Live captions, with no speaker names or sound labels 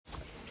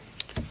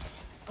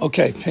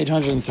Okay, page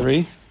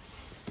 103.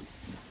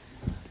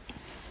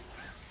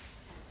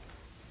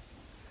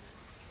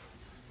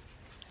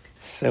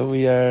 So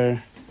we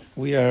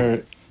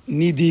are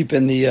knee deep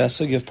in the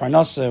sugya of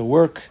Parnassa,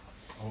 work,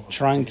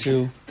 trying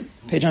to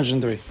page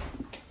 103,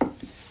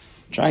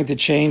 trying to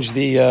change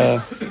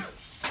the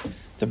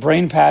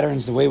brain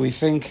patterns, the way we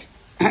think,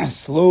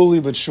 slowly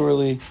but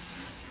surely.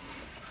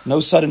 No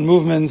sudden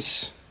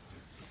movements.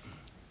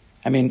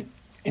 I mean,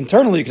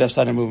 internally you could have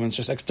sudden movements,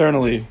 just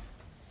externally,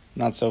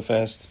 not so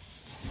fast.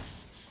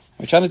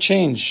 We're trying to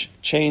change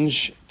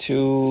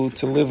to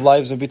live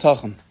lives of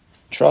bitachon,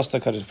 trust the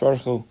HaKadosh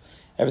Baruch Hu,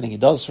 everything He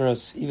does for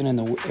us, even in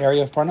the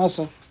area of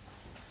Parnassa,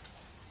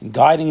 and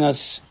guiding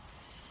us,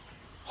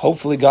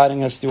 hopefully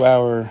guiding us through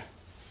our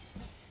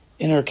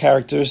inner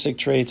characteristic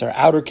traits, our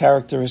outer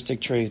characteristic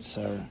traits,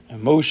 our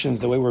emotions,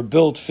 the way we're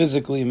built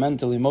physically,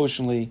 mentally,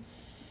 emotionally,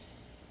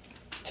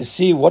 to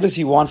see what does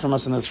He want from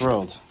us in this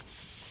world.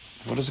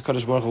 What does the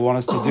HaKadosh Baruch Hu want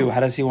us to do?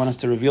 How does He want us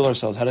to reveal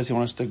ourselves? How does He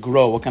want us to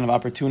grow? What kind of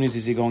opportunities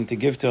is He going to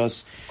give to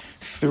us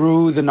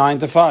through the 9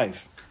 to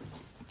 5?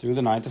 Through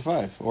the 9 to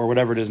 5, or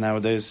whatever it is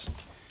nowadays.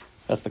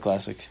 That's the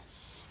classic.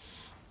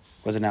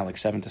 Was it now like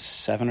 7 to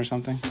 7 or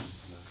something?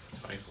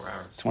 24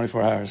 hours.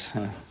 24 hours.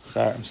 Yeah.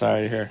 I'm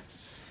sorry to hear.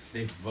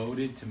 They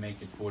voted to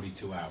make it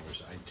 42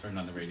 hours. I turned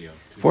on the radio.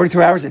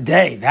 42 hours a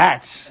day.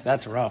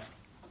 That's rough.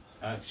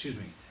 Excuse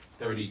me.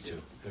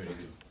 32.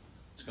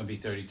 It's going to be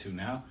 32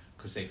 now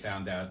because they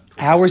found out.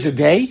 Hours a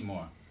day?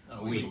 More.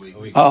 A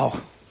week.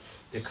 Oh.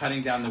 They're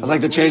cutting down the I was like,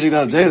 they're changing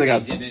the day. They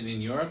did it in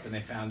Europe and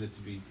they found it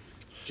to be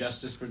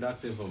just as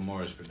productive or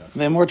more as productive.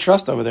 They have more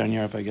trust over there in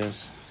Europe, I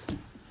guess.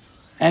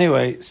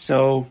 Anyway,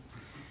 so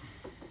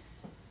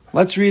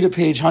let's read at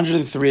page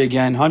 103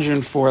 again,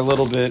 104 a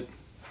little bit,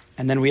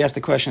 and then we asked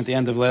the question at the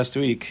end of last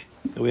week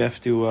that we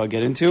have to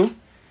get into,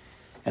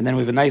 and then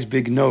we have a nice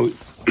big note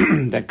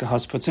that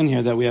Kahas puts in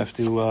here that we have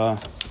to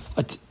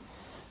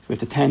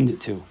tend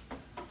to.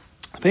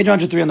 Page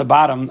 103 on the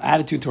bottom,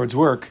 attitude towards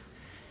work.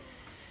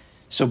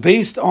 So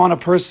based on a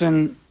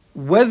person,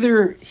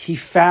 whether he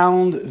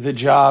found the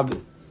job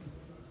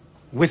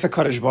with a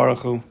HaKadosh Baruch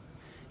Hu,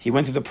 he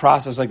went through the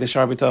process like the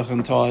Shaar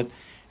HaBitachon taught,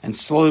 and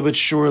slowly but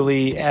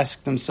surely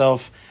asked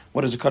himself,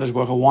 what does the HaKadosh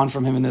Baruch Hu want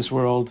from him in this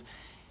world?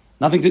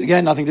 Nothing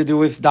to do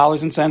with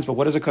dollars and cents, but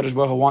what does the HaKadosh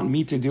Baruch Hu want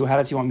me to do? How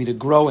does He want me to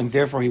grow? And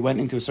therefore he went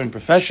into a certain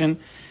profession.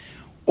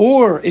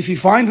 Or if he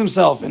finds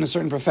himself in a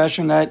certain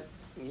profession that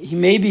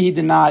he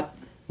did not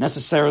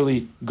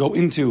necessarily go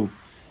into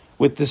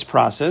with this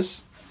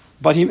process,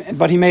 but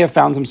he may have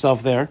found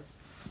himself there.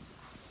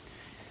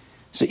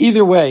 So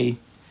either way,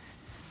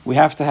 we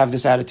have to have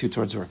this attitude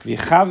towards work. When a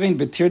person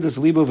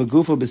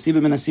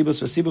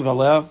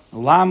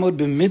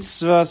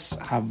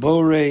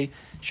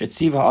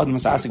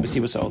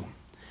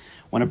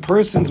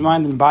person's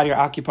mind and body are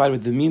occupied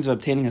with the means of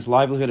obtaining his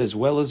livelihood as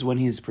well as when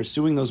he is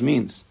pursuing those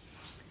means,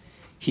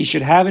 he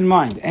should have in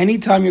mind,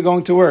 anytime you're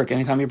going to work,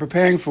 anytime you're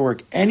preparing for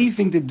work,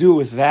 anything to do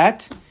with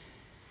that,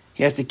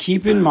 he has to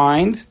keep in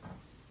mind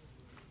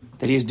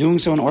that he is doing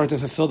so in order to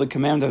fulfill the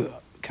command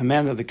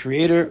of the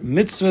Creator,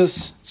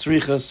 mitzvahs,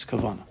 tzrichas,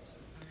 kavana.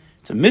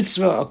 It's a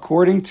mitzvah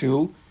according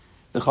to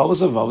the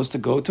chavos avos to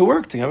go to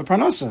work, to have a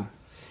parnassa.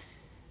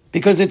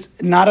 Because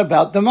it's not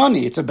about the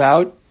money, it's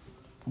about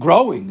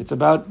growing, it's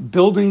about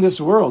building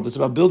this world, it's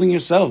about building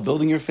yourself,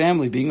 building your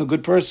family, being a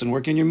good person,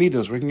 working your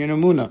midos, working your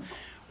emunah,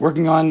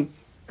 working on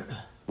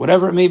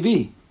whatever it may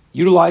be,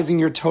 utilizing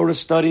your Torah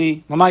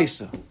study,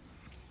 lamaisa.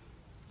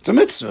 It's a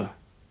mitzvah.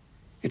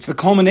 It's the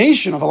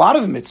culmination of a lot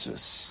of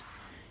mitzvahs.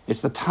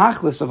 It's the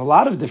tachlis of a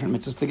lot of different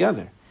mitzvahs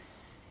together.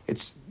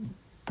 It's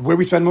where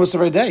we spend most of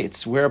our day.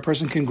 It's where a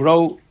person can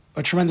grow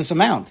a tremendous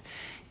amount.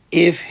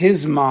 If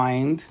his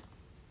mind,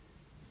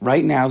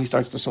 right now, he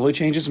starts to slowly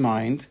change his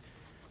mind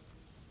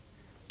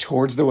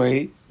towards the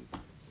way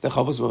the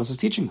Chavos Vavos is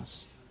teaching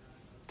us.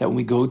 That when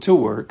we go to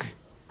work,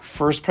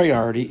 first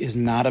priority is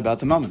not about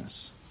the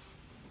mominus.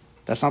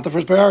 That's not the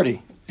first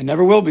priority. It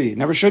never will be. It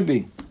never should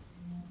be.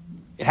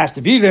 It has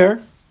to be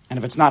there. And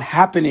if it's not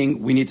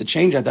happening, we need to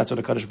change that. That's what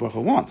HaKadosh Baruch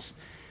Hu wants.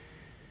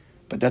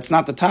 But that's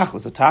not the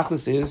tachlis. The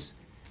tachlis is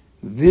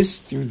this,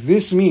 through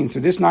this means,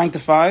 through this 9 to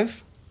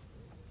 5,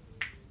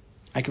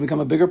 I can become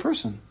a bigger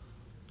person,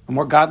 a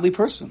more godly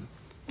person,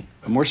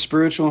 a more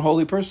spiritual and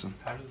holy person.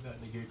 How does that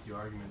negate the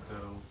argument,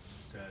 though,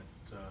 that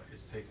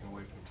it's taken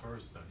away from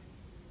Torah study?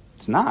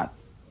 It's not.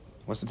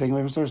 What's the taking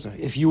away from Torah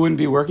study? If you wouldn't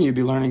be working, you'd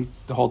be learning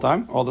the whole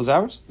time, all those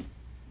hours?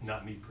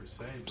 Not me per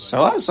se. But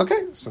So it's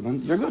okay. So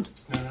then you're good.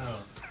 No.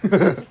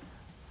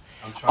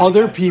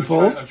 Other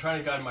people... I'm trying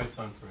to guide my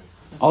son, for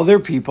instance. Other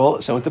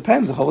people, so it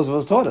depends. The Chavos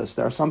Vavos taught us.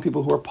 There are some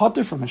people who are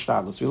pater from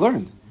Hishtadlus. We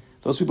learned.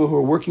 Those people who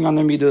are working on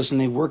their midos and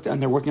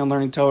they're working on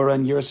learning Torah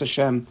and Yiras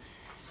Hashem.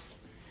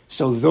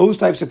 So those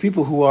types of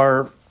people who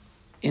are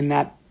in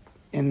that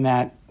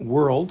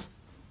world,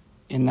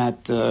 in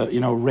that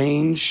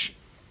range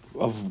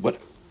of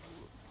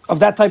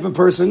that type of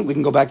person, we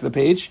can go back to the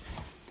page.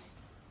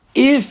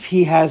 If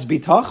he has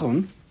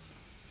bitachon,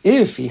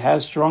 if he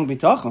has strong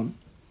bitachon,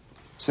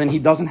 so then he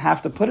doesn't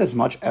have to put as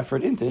much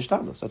effort into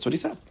Hishtadlus. That's what he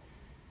said.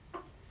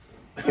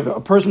 if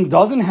a person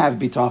doesn't have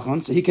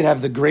bitachon, so he could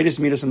have the greatest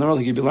midas in the world,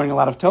 he could be learning a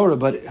lot of Torah,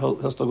 but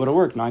he'll still go to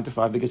work 9 to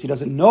 5 because he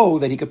doesn't know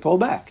that he could pull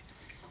back.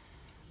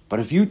 But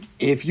if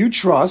you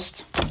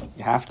trust,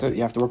 you have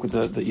to work with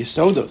the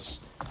yesodos.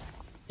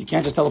 You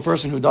can't just tell a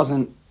person who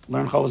doesn't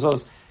learn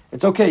chavos,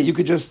 it's okay, you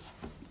could just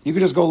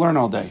go learn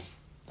all day.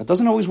 That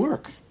doesn't always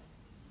work.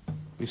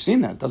 We've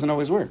seen that. It doesn't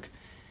always work.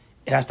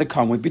 It has to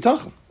come with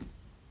bitachon.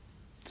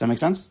 Does that make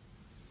sense?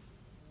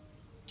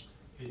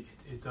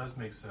 It does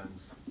make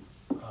sense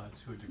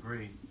to a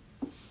degree,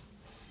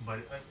 but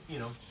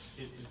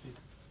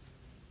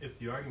if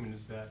the argument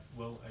is that,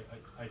 well,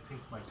 I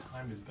think my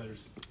time is better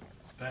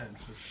spent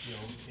just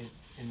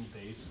in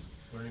base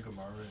learning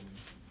Gemara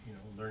and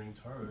learning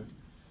Torah.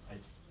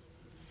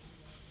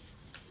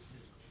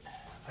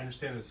 I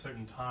understand at a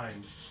certain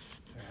time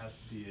there has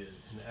to be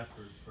an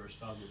effort for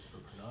Shabbos for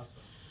Parnassa,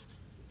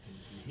 and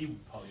he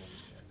would probably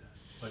understand that.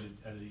 But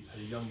at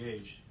a young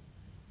age,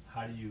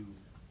 how do you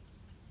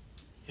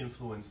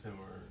influence them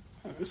or?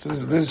 So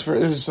this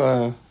is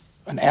an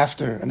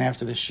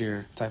after this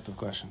year type of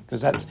question,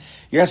 because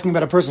you're asking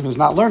about a person who's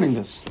not learning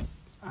this.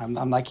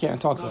 I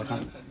can't talk to that.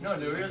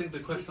 I think the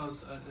question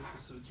was,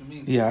 that's what you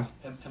mean. Yeah.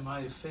 Am I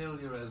a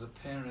failure as a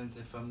parent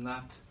if I'm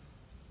not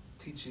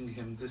teaching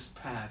him this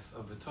path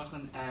of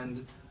bitachon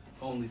and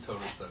only Torah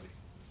study?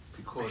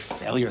 Because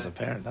failure as a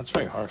parent, that's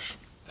very harsh.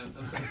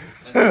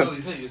 No,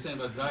 you're saying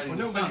about guiding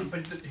the son.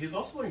 But he's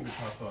also learning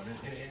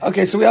bitachon.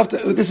 Okay, so we have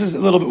to. This is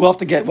a little bit.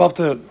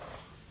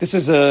 This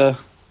is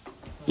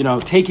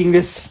taking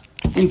this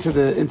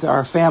into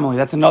our family.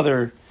 That's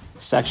another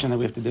section that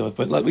we have to deal with.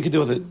 But we could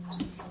deal with it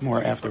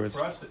more afterwards.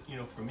 For us,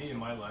 for me in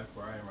my life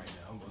where I am right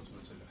now, most of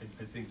us,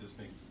 I think this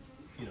makes,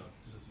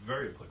 this is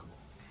very applicable.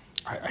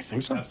 I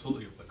think so.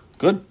 Absolutely applicable.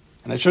 Good,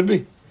 and it should be.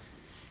 It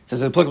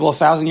says it's applicable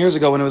 1,000 years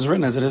ago when it was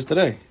written, as it is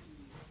today.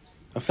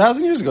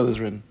 1,000 years ago, this was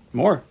written.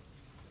 More.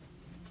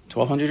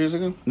 1,200 years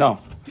ago? No,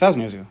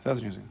 1,000 years ago.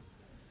 1,000 years ago.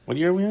 What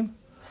year are we in?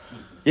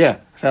 Yeah,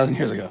 1,000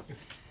 years ago.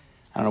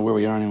 I don't know where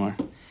we are anymore.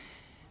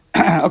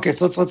 Okay,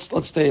 so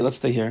let's stay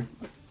here.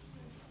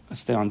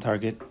 Let's stay on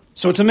target.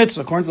 So it's a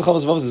mitzvah. According to the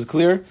Chavos Vavos, is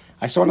clear.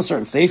 I saw in a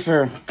certain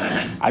sefer.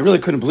 I really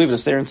couldn't believe it. A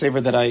certain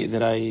sefer that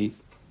I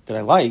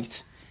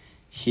liked.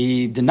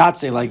 He did not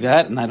say like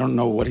that, and I don't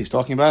know what he's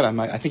talking about.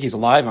 I think he's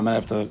alive. I might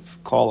have to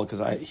call it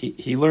because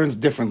he learns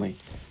differently.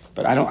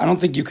 But I don't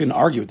think you can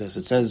argue with this.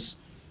 It says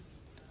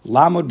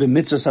lamod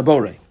b'mitzvah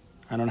sabore.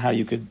 I don't know how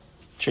you could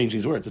change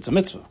these words. It's a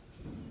mitzvah.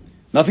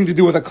 Nothing to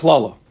do with a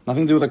klala.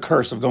 Nothing to do with a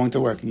curse of going to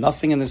work.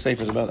 Nothing in this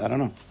sefer is about that. I don't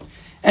know.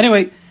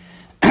 Anyway,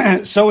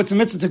 so it's a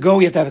mitzvah to go.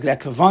 You have to have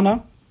that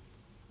kavana,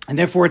 and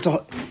therefore it's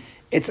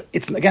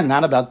again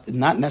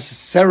not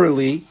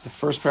necessarily the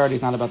first priority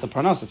is not about the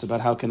parnas. It's about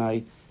how can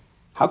I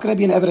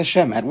be an Eved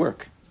Hashem at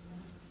work,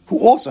 who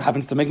also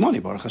happens to make money,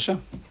 Baruch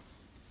Hashem.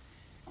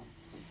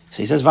 So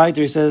he says, Vaiter,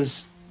 he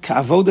says,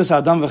 Ka'avodas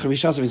Adam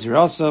v'charishas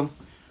v'zirasa,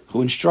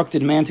 who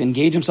instructed man to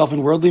engage himself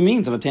in worldly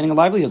means of obtaining a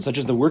livelihood, such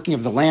as the working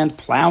of the land,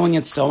 plowing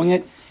it, sowing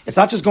it. It's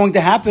not just going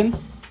to happen.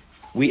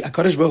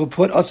 HaKadosh Baruch Hu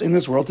put us in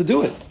this world to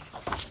do it.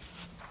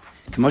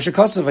 K'moshe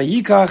Kasav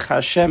v'yikach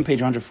Hashem,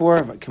 page 104,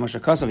 K'moshe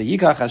Kasav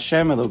v'yikach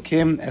Hashem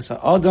Elokim esa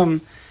Adam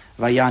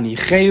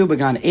v'yanicheu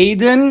b'gan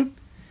Eden.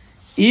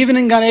 Even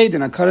in Gan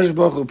Eden, HaKadosh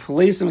Baruch Hu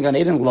placed him in Gan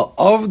Eden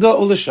la'avda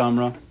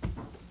u'l'shamra,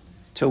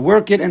 to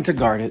work it and to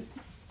guard it.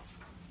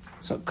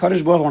 So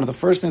Kadosh Baruch Hu, one of the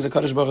first things that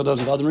Kadosh Baruch Hu does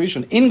with Adam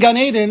Rishon, in Gan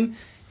Eden,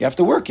 you have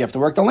to work. You have to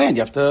work the land.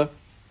 You have to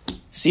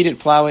seed it,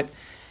 plow it.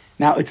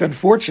 Now, it's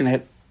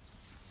unfortunate.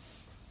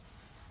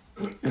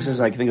 This is,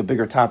 I think, a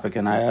bigger topic,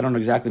 and I don't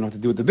exactly know what to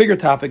do with the bigger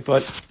topic,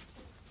 but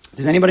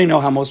does anybody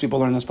know how most people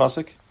learn this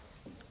pasuk?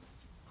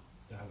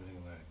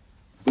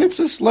 It's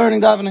just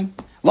learning davening.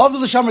 Love to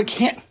the Shamar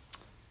can't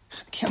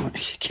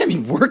be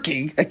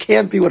working. It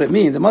can't be what it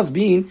means. It must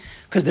mean,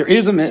 because there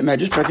is a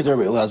medrash, Perkei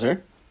Torah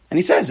Elazar, and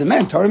he says,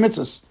 amen, Torah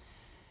mitzvahs.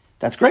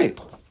 That's great.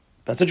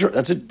 That's a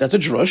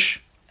drush,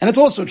 and it's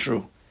also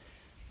true.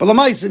 But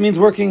lamais, it means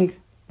working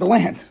the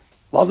land.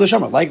 Love the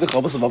Shamar, like the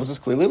Chovos Vavos is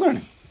clearly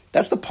learning.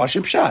 That's the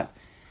Pashut Pshat.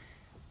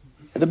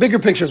 The bigger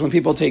picture is when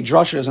people take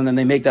drushes and then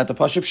they make that the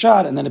Pashut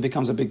Pshat, and then it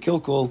becomes a big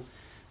kilkul.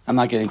 I'm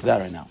not getting into that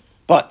right now.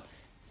 But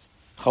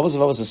Chovos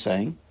Vavos is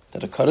saying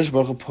that a Kadosh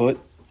Baruch Hu put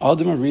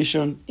Adam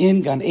Rishon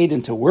in Gan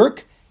Eden to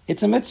work.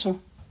 It's a mitzvah.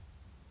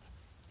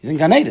 He's in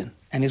Gan Eden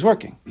and he's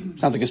working.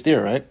 Sounds like a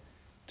steer, right?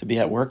 To be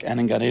at work and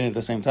in Gan Eden at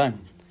the same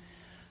time.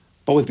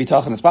 But with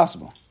bitachon, it's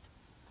possible.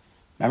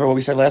 Remember what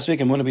we said last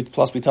week? Emunah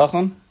plus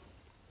bitachon.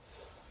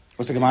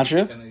 What's the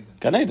gematria?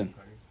 Gan Eden.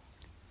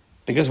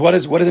 Because what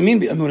does it mean?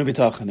 Emunah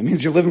bitachon. It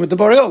means you're living with the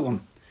Borei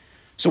Olam.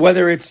 So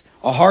whether it's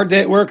a hard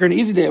day at work or an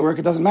easy day at work,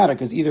 it doesn't matter,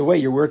 because either way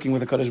you're working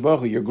with the Kadosh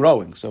Baruch Hu. You're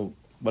growing. So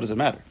what does it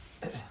matter?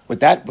 With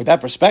that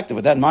perspective,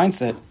 with that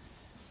mindset,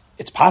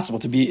 it's possible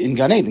to be in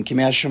Gan Eden.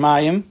 Kimei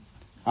Hashemayim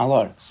al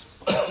Haaretz.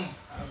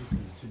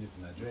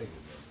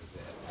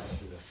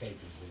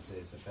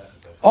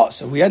 Oh,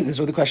 so this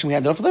was the question we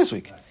ended off with last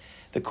week.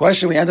 The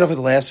question we ended off with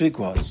last week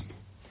was,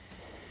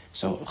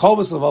 so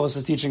Chovos Vavos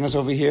is teaching us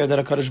over here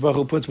that HaKadosh Baruch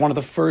Hu puts, one of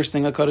the first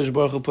thing HaKadosh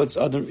Baruch Hu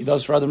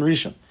does for Adam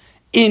Rishon,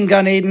 in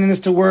Gan Eden is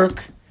to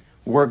work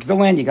the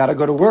land. You got to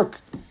go to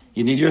work.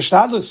 You need your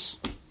shtadlus.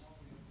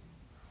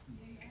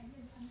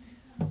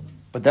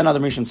 But then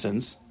Adam Rishon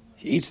sins.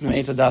 He eats the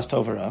Eitz Hadas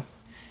Tov Hara.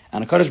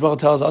 And the Kadosh Baruch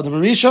Hu tells Adam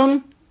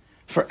Rishon,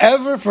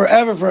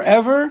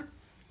 forever,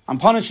 I'm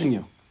punishing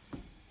you.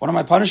 What am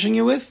I punishing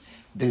you with?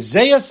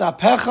 B'zeyas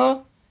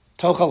apecha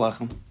tochal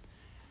lechem.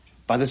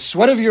 By the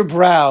sweat of your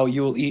brow,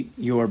 you will eat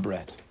your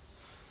bread.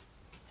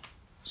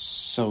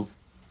 So,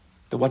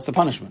 what's the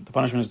punishment? The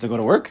punishment is to go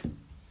to work,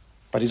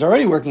 but he's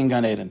already working in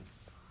Gan Eden.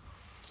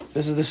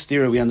 This is the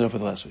steer we ended off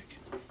with last week.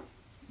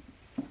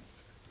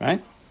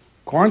 Right?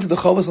 According to the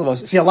Chovos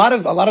Levos, see a lot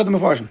of the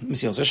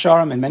Mefarshim,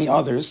 Shaar and many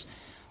others,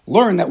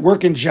 learn that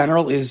work in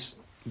general is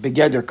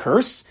begeder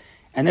curse,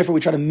 and therefore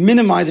we try to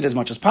minimize it as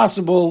much as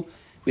possible.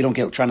 We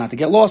try not to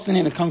get lost in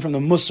it. It's coming from the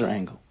Musar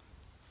angle.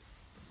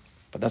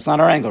 But that's not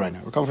our angle right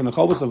now. We're coming from the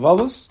Chovos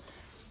Levos.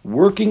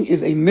 Working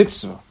is a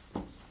mitzvah.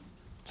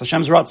 It's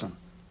Hashem's ratzon.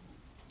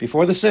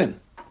 Before the sin.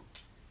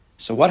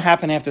 So what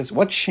happened after this?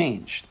 What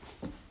changed?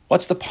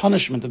 What's the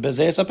punishment of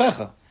Bezeyas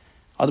Apecha?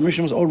 Adam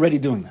Rishon was already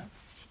doing that.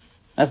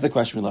 That's the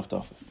question we left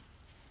off with.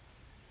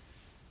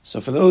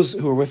 So for those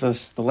who were with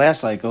us the last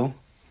cycle,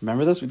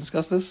 remember this? We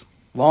discussed this?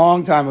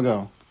 Long time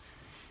ago.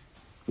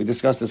 We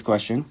discussed this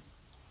question.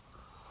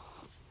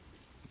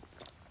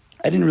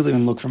 I didn't really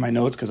even look for my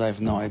notes because I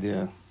have no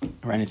idea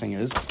where anything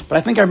is. But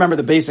I think I remember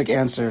the basic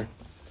answer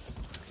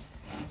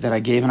that I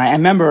gave. And I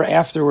remember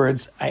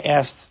afterwards I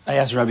asked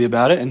Rabbi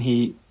about it, and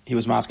he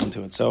was masking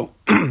to it. So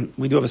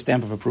we do have a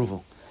stamp of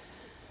approval.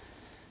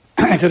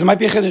 Because it might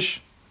be a chiddush.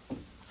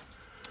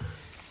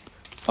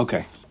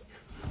 Okay.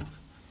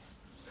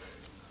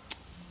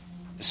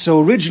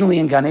 So originally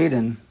in Gan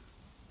Eden,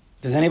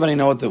 does anybody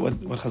know what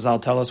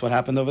Chazal tell us what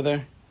happened over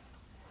there?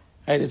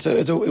 Right,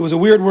 it was a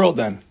weird world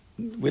then.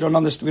 We don't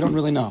understand. We don't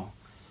really know.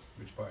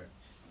 Which part?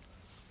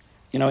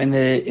 You know,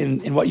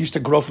 in what used to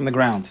grow from the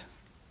ground.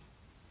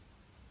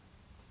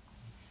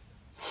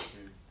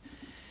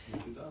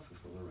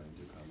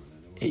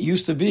 It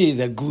used to be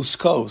that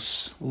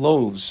gluskos,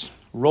 loaves,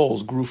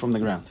 rolls grew from the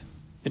ground.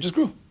 It just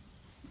grew.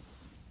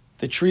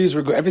 The trees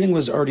were, everything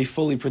was already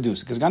fully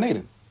produced because Gan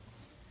Eden.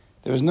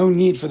 There was no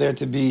need for there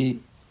to be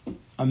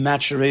a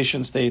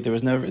maturation state. There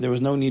was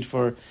no need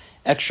for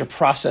extra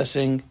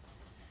processing.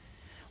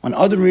 When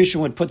Adam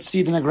Rishon would put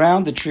seeds in the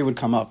ground, the tree would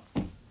come up.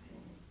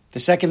 The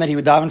second that he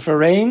would daven for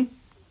rain,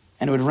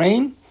 and it would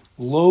rain,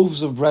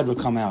 loaves of bread would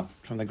come out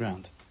from the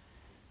ground.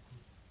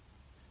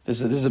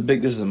 This is a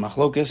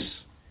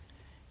machlokus.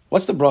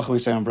 What's the bracha we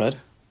say on bread?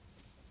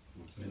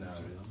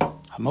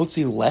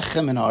 Motzi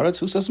lechem in aretz.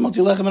 Who says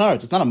motzi lechem in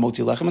aretz? It's not a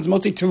motzi lechem. It's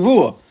motzi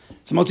tevua.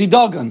 It's a motzi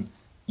dagan.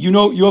 You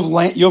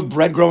have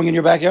bread growing in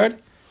your backyard.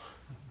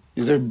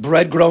 Is there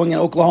bread growing in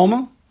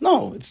Oklahoma?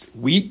 No, it's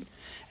wheat,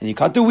 and you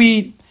cut the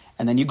wheat,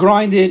 and then you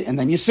grind it, and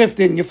then you sift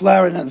it, and you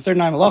flour it, and the third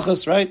 9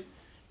 malachas, right?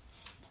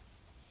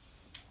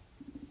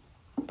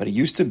 But it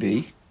used to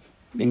be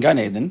in Gan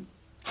Eden,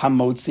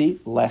 hamotzi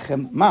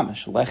lechem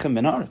mamish, lechem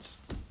min haaretz.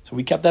 So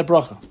we kept that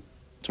bracha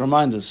to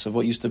remind us of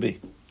what used to be.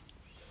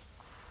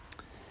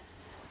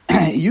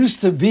 It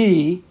used to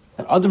be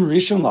that Adam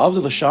Rishon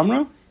la'avdul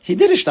l'shamra, he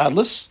did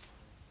ishtadlus.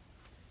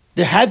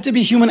 There had to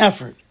be human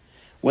effort,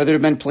 whether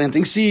it meant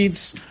planting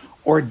seeds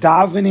or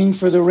davening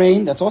for the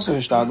rain. That's also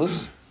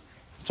ishtadlus.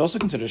 It's also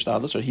considered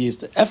ishtadlus, or he has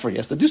the effort. He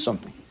has to do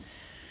something.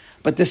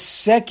 But the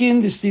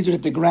second the seeds would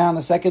hit the ground,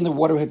 the second the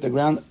water would hit the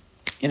ground,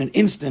 in an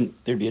instant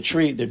there'd be a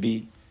tree. There'd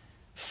be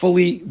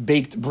fully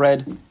baked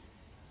bread.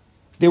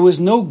 There was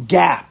no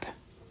gap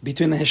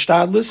between the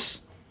hishtadlus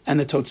and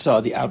the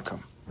totzah, the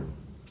outcome.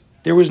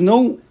 There was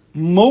no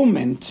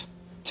moment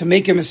to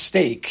make a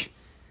mistake,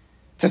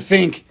 to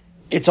think,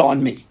 it's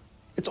on me.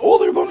 It's all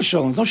the Ribono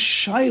Shalom. There's no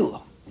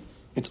shayla.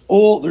 It's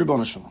all the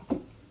Ribono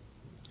Shalom.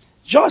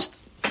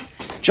 Just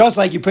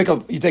like you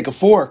take a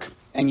fork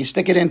and you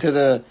stick it into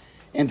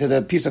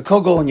the piece of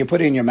kugel and you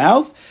put it in your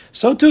mouth,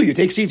 so too you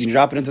take seeds and you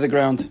drop it into the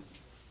ground.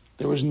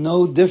 There was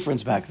no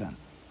difference back then,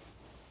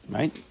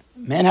 right?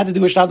 Man had to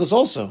do ishtadlus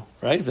also,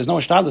 right? If there's no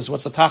ishtadlus,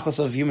 what's the tachlis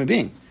of a human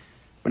being?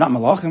 We're not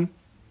malachim.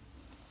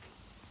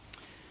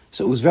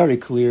 So it was very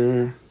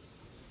clear,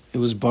 it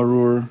was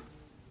barur,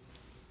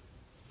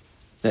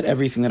 that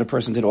everything that a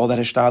person did, all that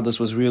ishtadlus,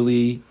 was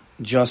really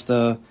just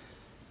a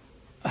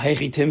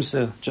heichi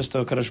timsa, just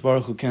a Kadosh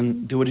Baruch Hu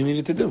can do what he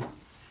needed to do.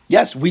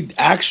 Yes, we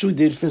actually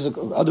did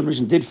Adam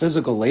Rishon did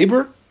physical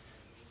labor,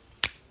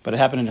 but it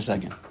happened in a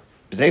second.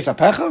 B'zeis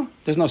apecha,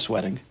 there's no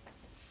sweating.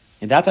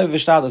 In that type of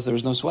ishtadlus, there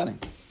was no sweating.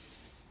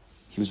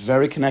 He was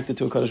very connected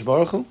to a Kadosh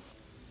Baruch Hu,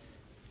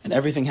 and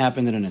everything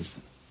happened in an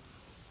instant.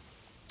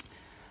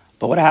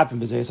 But what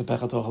happened? B'zeis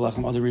apecha tochal lechem,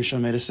 Adam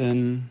Rishon made a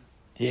sin.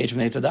 He ate from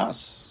the Eitz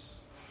Hadas.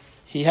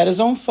 He had his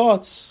own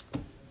thoughts,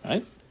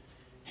 right?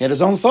 He had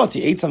his own thoughts.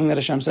 He ate something that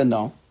Hashem said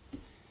no,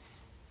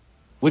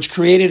 which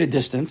created a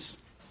distance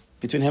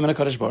between him and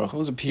HaKadosh Baruch Hu. It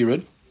was a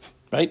period,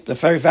 right? The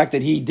very fact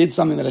that he did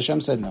something that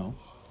Hashem said no,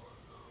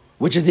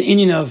 which is the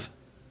inyan of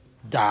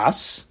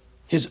das,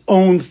 his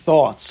own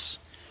thoughts,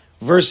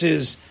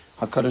 versus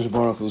HaKadosh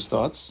Baruch Hu's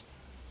thoughts.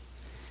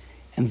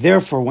 And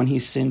therefore, when he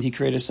sinned, he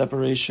created a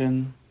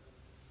separation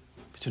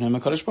between him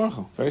and HaKadosh Baruch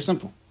Hu. Very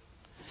simple.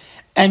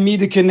 And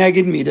Midah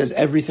Keneged Midah,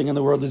 everything in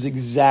the world is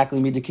exactly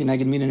Midah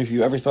Keneged Midah. And if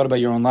you ever thought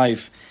about your own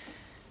life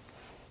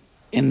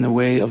in the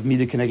way of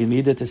Midah Keneged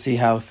Midah, to see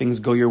how things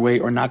go your way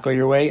or not go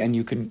your way, and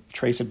you can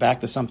trace it back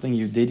to something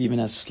you did,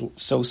 even as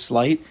so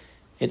slight,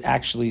 it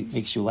actually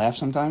makes you laugh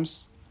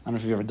sometimes. I don't know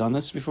if you've ever done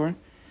this before.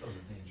 Those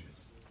are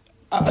dangerous.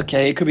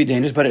 Okay, it could be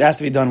dangerous, but it has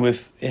to be done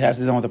with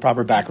the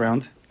proper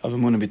background of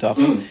Emunah and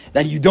Bitachon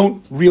that you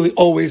don't really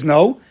always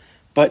know,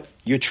 but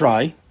you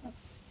try.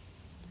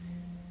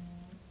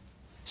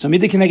 So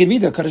Midah Keneged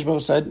Midah, Kadosh Baruch Hu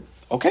said,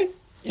 okay,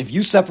 if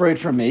you separate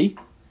from me,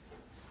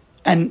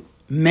 and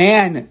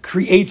man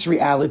creates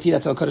reality,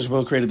 that's how Kadosh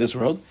Baruch Hu created this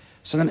world,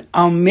 so then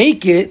I'll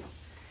make it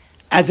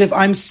as if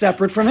I'm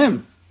separate from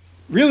him.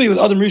 Really, it was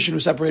Adam Rishon who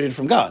separated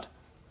from God.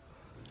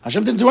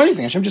 Hashem didn't do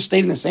anything. Hashem just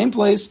stayed in the same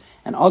place,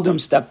 and Adam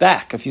stepped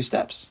back a few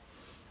steps.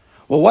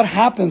 Well, what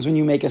happens when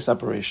you make a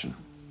separation?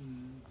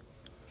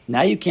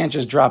 Now you can't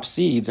just drop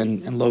seeds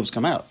and loaves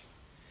come out.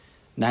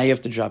 Now you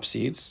have to drop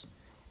seeds,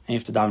 and you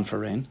have to daven for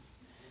rain,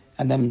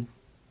 and then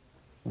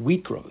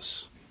wheat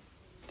grows.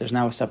 There's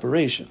now a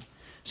separation.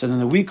 So then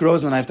the wheat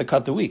grows, and then I have to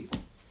cut the wheat.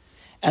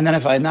 And then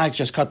if I not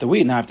just cut the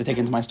wheat, now I have to take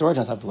it into my storage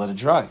house, I have to let it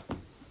dry.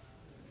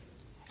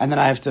 And then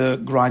I have to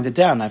grind it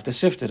down, I have to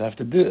sift it, I have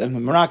to do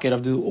marack it, I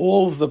have to do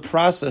all of the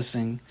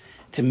processing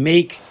to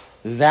make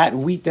that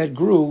wheat that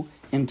grew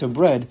into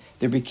bread.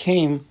 There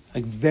became a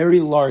very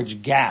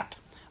large gap,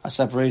 a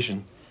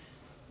separation.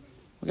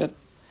 Look at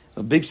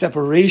a big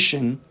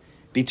separation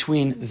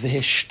between the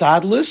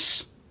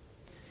hishtadlus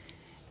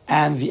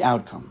and the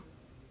outcome.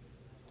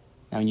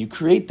 Now, when you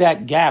create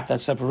that gap,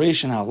 that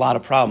separation, a lot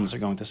of problems are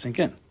going to sink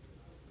in.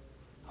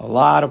 A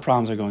lot of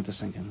problems are going to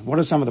sink in. What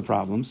are some of the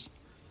problems?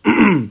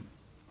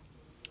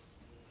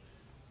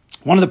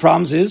 One of the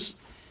problems is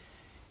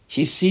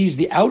he sees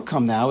the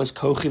outcome now as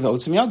kochi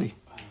ve'otzim yadi.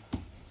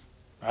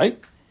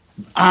 Right?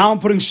 I'm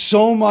putting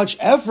so much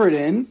effort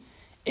in,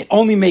 it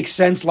only makes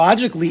sense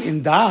logically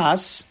in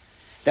das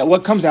that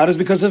what comes out is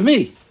because of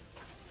me.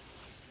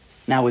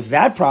 Now with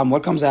that problem,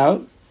 what comes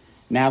out?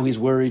 Now he's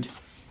worried.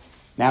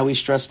 Now he's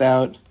stressed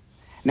out.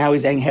 Now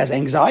he has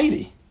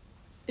anxiety.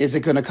 Is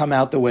it going to come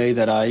out the way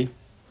that I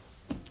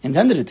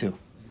intended it to?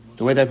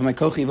 The way that I put my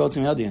kochi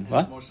votzim yadi in?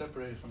 What? More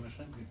separated from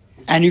Hashem.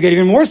 And you get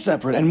even more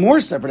separate and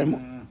more separate.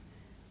 And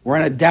we're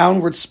in a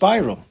downward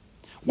spiral.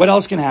 What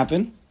else can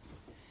happen?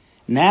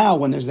 Now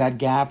when there's that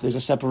gap, there's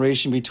a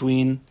separation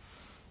between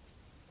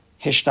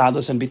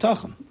hishtadlus and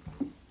bitachon.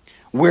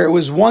 Where it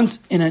was once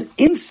in an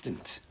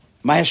instant,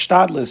 my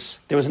hishtadlus,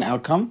 there was an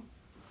outcome.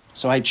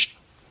 So Adam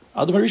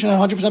Rishon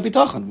had 100%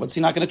 bitachon. What's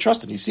he not going to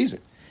trust it? He sees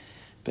it.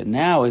 But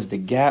now, as the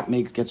gap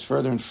gets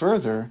further and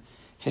further,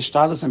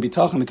 hishtadlus and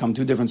bitachon become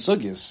two different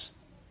sugyas,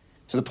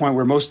 to the point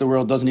where most of the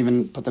world doesn't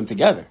even put them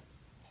together.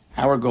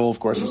 Our goal, of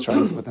course, is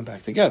trying to put them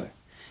back together.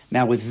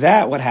 Now, with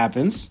that, what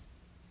happens?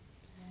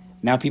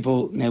 Now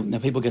people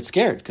get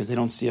scared because they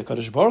don't see a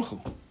Kadosh Baruch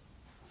Hu,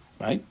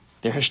 right?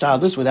 They're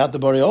hishtadlus without the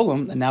Borei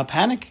Olam, and now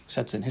panic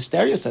sets in,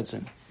 hysteria sets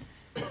in.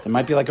 There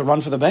might be like a run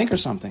for the bank or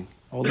something.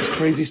 All this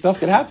crazy stuff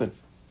could happen.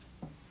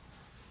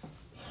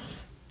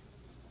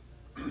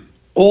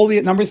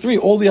 Number 3,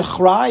 all the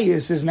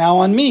achrayis is now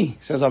on me,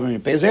 says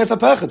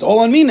Avram. It's all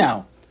on me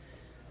now.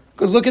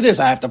 Because look at this,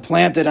 I have to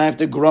plant it, I have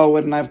to grow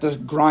it, and I have to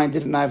grind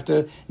it, and I have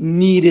to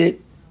knead it,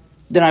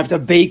 then I have to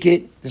bake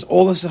it. There's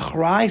all this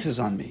achrayis is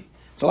on me.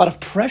 It's a lot of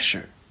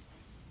pressure.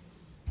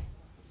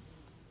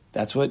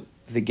 That's what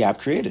the gap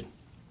created.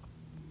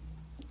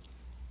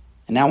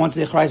 And now once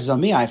the achrayis is on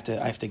me, I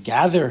have to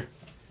gather,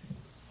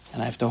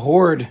 and I have to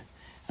hoard,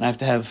 and I have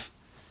to have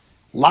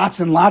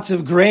lots and lots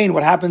of grain.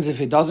 What happens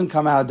if it doesn't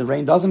come out, the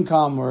rain doesn't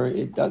come, or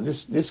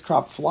this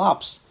crop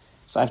flops?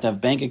 So I have to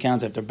have bank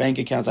accounts after bank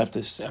accounts. I have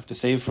to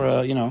save for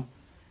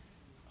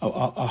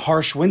a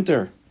harsh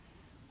winter,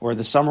 or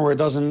the summer where it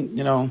doesn't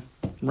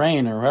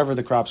rain, or wherever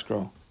the crops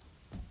grow.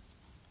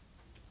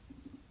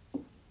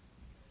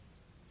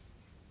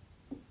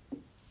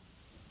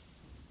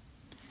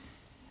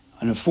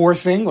 And the fourth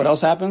thing, what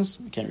else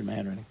happens? I can't read my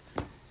handwriting.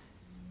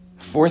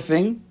 Fourth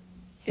thing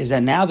is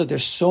that now that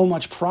there's so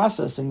much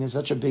processing, there's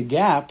such a big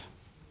gap,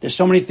 there's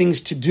so many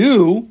things to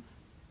do,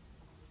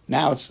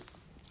 now it's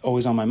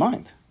always on my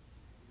mind.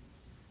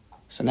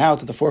 So now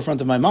it's at the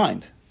forefront of my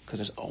mind, because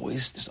there's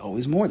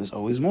always more, there's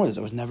always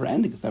never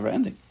ending, it's never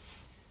ending.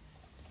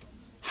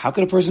 How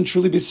could a person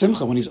truly be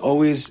simcha when his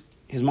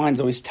mind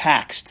is always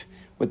taxed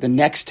with the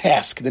next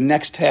task?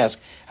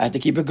 I have to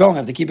keep it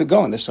going,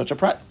 there's such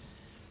a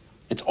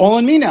it's all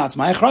on me now, it's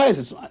my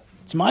achrayis,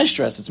 it's my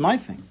stress, it's my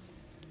thing.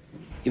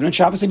 Even on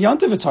Shabbos and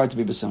Yontif, it's hard to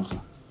be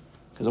b'simcha.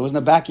 Because it was in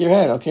the back of your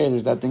head, okay,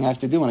 there's that thing I have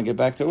to do when I get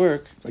back to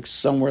work. It's like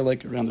somewhere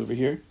like around over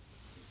here,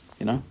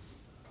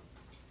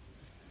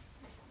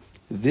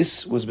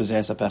 This was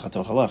b'zeh sapecha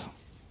tochalach.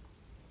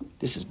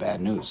 This is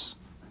bad news.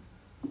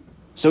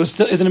 So is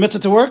it a mitzvah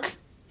to work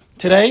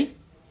today?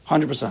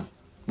 100%.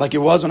 Like it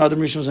was when Adam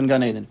Rishon was in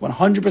Gan Eden.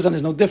 100%,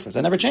 there's no difference.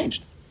 That never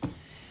changed.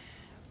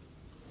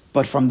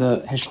 But from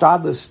the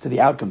hishtadlus to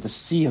the outcome, to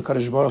see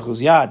HaKadosh Baruch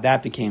Hu's yad,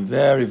 that became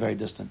very, very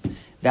distant.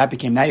 That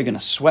became, now you're going to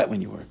sweat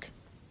when you work.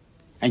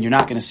 And you're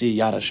not going to see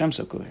Yad Hashem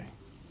so clearly.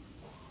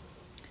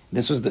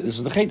 This was the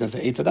chait of the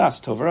Eitz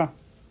Hadas, Tovara.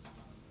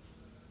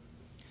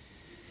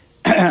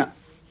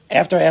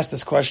 After I asked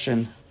this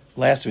question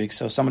last week,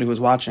 so somebody who was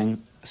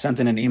watching sent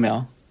in an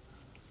email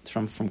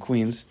from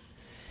Queens,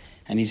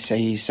 and he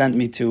sent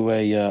me to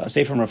a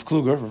sefer from Rav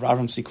Kluger, Rav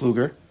Avram C.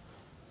 Kluger,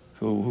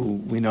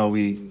 who we know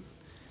we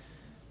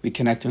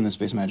connect to in the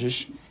space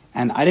medrash.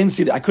 And I didn't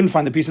see I couldn't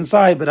find the piece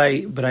inside, but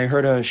I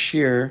heard a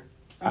shir.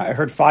 I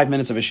heard 5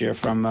 minutes of a shir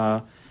from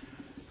Rav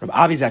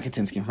Avi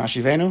Zakatinsky,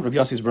 Rashi Venu, Rav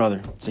Yossi's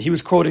brother. So he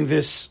was quoting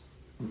this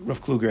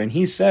Rav Kluger, and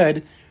he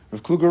said,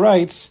 Rav Kluger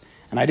writes,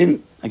 and I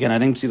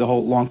didn't see the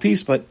whole long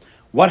piece, but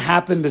what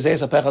happened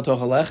b'zeis hapecha toch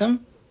halechem?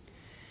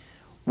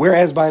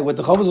 Whereas by what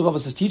the Chovos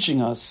HaLevavos is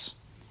teaching us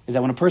is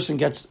that when a person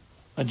gets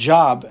a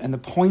job, and the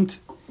point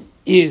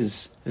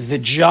is the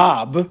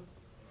job,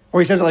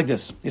 or he says it like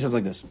this. He says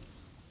like this.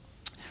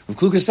 Rav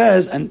Kluger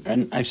says,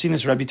 and I've seen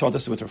this, Rebbe taught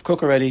this with Rav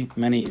Kook already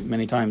many,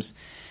 many times,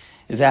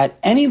 that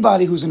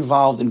anybody who's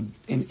involved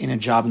in a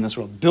job in this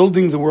world,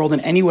 building the world in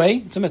any way,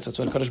 it's a mitzvah. That's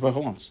what Kadosh Baruch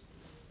Hu wants.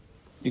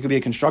 You could be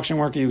a construction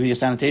worker, you could be a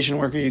sanitation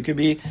worker, you could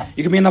be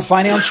in the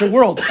financial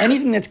world.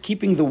 Anything that's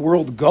keeping the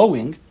world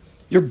going,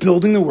 you're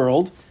building the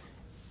world,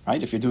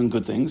 right? If you're doing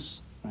good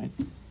things, right?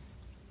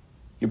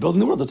 You're building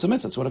the world. That's a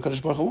mitzvah. That's what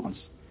HaKadosh Baruch Hu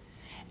wants.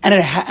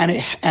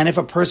 And if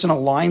a person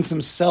aligns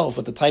himself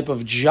with the type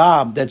of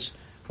job that's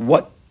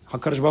what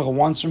HaKadosh Baruch Hu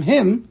wants from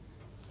him,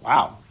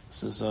 wow,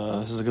 this is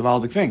a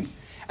gewaldic thing.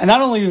 And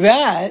not only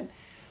that,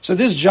 so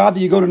this job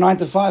that you go to 9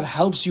 to 5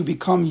 helps you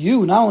become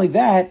you. Not only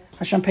that,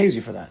 Hashem pays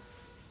you for that.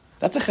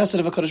 That's a chesed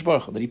of HaKadosh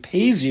Baruch Hu, that He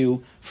pays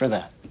you for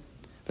that.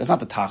 But it's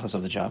not the tachlis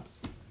of the job.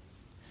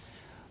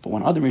 But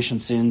when Adam Rishon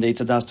sinned,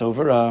 Eitz Hadas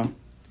Tovara,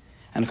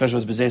 and HaKadosh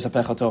was b'zeis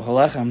hapecha toch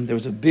halechem, there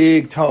was a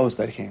big toast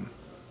that came.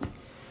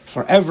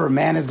 Forever,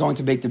 man is going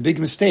to make the big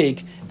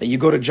mistake that you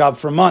go to job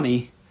for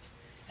money,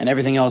 and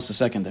everything else is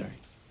secondary.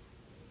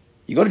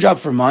 You go to job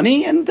for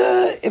money, and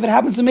if it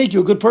happens to make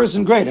you a good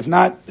person, great. If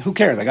not, who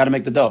cares? I got to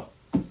make the dough.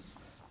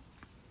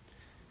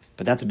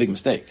 But that's a big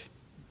mistake.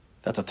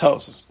 That's a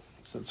toast.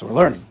 So we're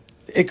learning.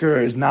 The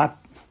ikar is not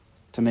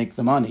to make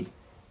the money,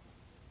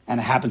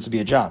 and it happens to be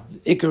a job.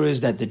 The ikar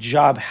is that the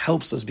job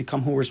helps us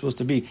become who we're supposed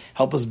to be,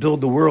 help us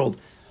build the world.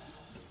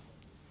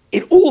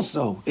 It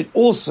also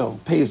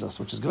pays us,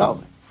 which is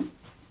gewaldic.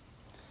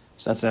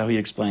 So that's how he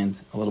explained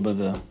a little bit of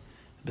the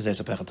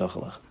b'zeis hapecha toch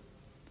halechem.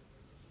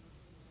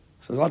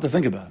 So there's a lot to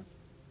think about.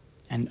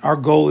 And our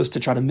goal is to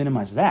try to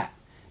minimize that.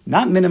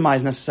 Not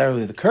minimize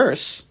necessarily the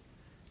curse,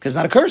 because it's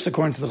not a curse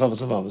according to the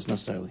Chovos HaLevavos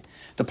necessarily.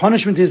 The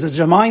punishment is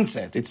a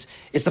mindset.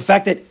 It's the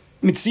fact that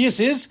mitzias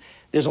is,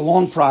 there's a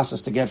long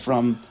process to get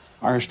from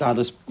our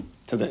hishtadlus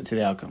to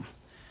the outcome.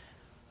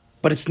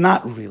 But it's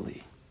not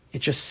really.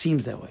 It just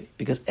seems that way.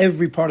 Because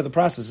every part of the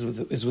process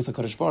is with the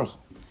HaKadosh Baruch Hu.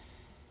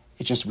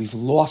 It's just we've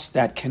lost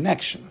that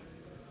connection.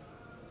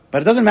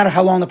 But it doesn't matter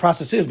how long the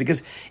process is,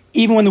 because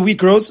even when the wheat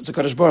grows, it's a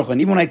Kadosh Baruch Hu.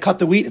 And even when I cut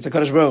the wheat, it's a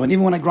Kadosh Baruch Hu. And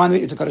even when I grind the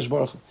wheat, it's a Kadosh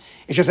Baruch Hu.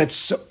 It's just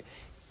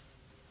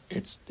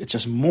it's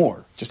just more.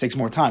 It just takes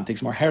more time. It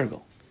takes more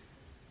hergel.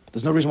 But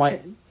there's no reason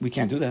why we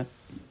can't do that.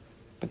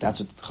 But that's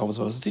what the Chovos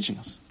HaLevavos is teaching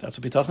us. That's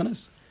what Bitachon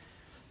is.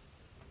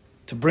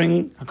 To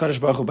bring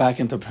HaKadosh Baruch Hu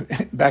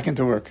back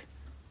into work.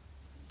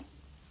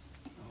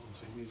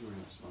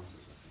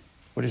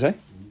 What do you say?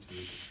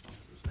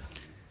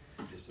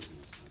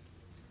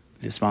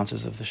 The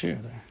sponsors of the shir,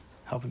 they're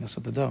helping us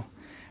with the dough.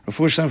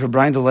 Refuah Shlema for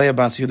Brian Delea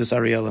Bas Yudas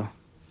Ariella.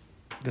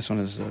 This one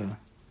is for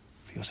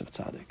Yosef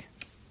Tzaddik.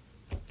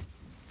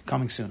 It's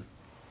coming soon.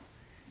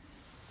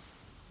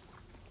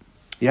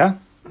 Yeah?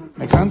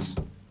 Make sense?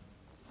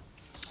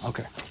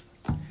 Okay.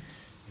 I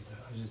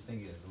was just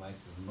thinking, the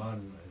mice of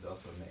man is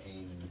also an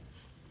aim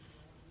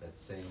that's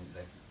saying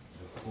that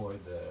before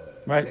the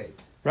Right.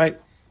 faith.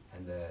 Right.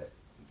 And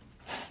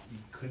you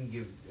couldn't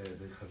give the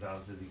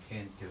Chazal that you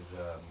can't give.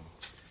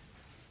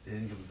 They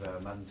didn't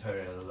give Matan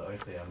Torah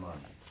l'oichlei aman,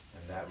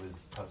 and that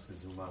was Pascha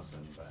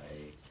Zumasan by.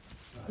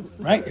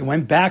 Right. It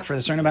went back for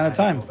a certain amount of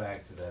time. Go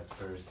back to that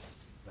first,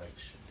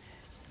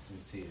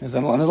 There's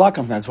a lot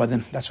of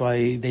that. That's why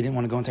they didn't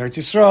want to go into Eretz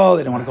Yisrael.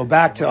 They didn't want to go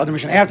back to other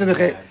mission after the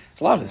Chet. It's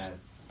a lot of this,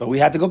 but we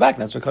had to go back.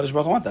 That's what Kadosh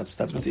Baruch Hu wants.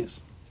 That's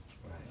Metzias.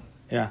 Right.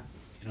 Yeah.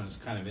 It's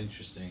kind of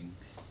interesting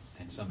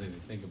and something to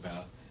think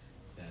about.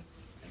 That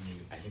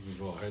I think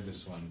we've all heard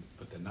this one,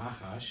 but the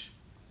Nachash.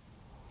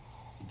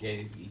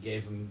 He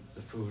gave him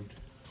the food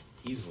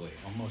easily,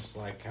 almost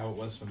like how it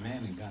was for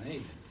man in Gan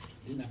Eden.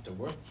 He didn't have to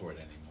work for it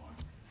anymore.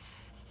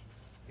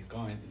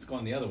 It's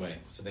going the other way.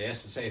 So they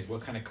asked to say,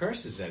 what kind of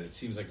curse is that? It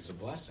seems like it's a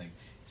blessing.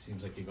 It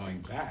seems like you're going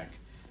back.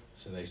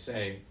 So they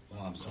say,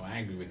 well, I'm so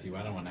angry with you,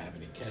 I don't want to have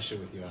any kesher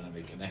with you, I don't have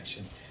any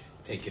connection.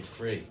 Take it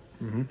free.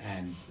 Mm-hmm.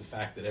 And the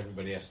fact that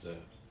everybody has to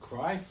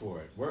cry for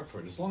it, work for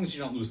it, as long as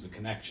you don't lose the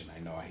connection. I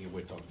know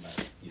we're talking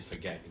about you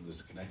forget, you lose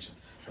the connection.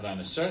 But on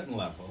a certain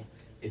level,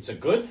 it's a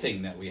good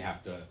thing that we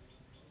have to,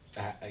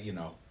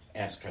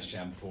 ask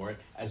Hashem for it,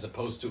 as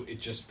opposed to it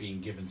just being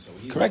given so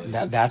easily. Correct.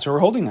 That's what we're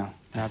holding now.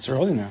 That's what we're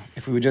holding now.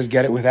 If we would just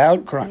get it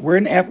without crying, we're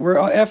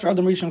after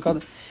Adam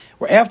Rishon.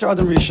 We're after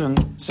Adam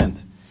Rishon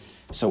sinned.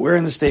 So we're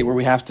in the state where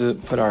we have to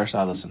put our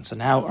Hashtadlus in. So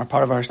now our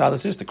part of our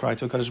Hashtadlus is to cry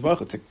to HaKadosh Baruch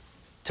Hu,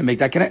 to make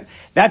that connect.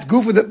 That's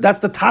that's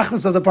the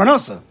tachlis of the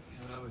Parnassa.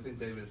 I think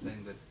David is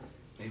saying that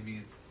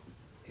maybe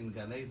in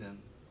Gan Eden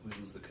we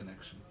lose the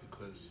connection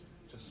because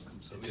it just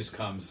comes so It just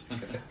comes.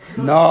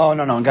 No.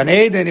 In Gan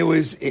Eden it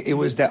was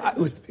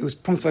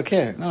punkt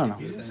vakir. No.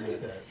 He didn't say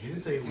that. He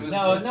didn't say it was.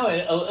 No,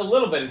 a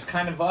little bit. It's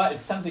kind of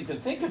it's something to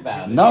think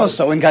about. No,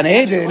 so in Gan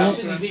The Eden,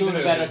 question is even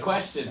a better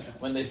question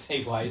when they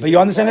say why. but you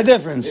understand the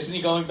difference. Isn't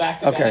he going back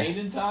to Okay. Gan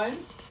Eden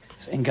times?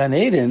 So in Gan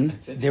Eden,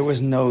 there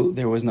was no.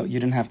 You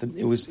didn't have to.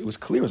 It was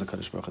clear as a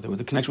Kadosh Baruch Hu.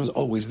 The connection was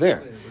always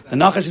there. The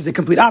Nachash is the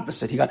complete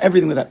opposite. He got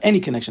everything without any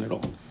connection at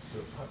all. So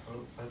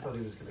I thought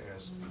he was going to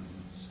ask,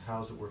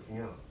 how's it working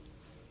out?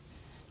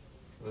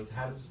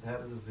 How does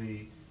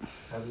the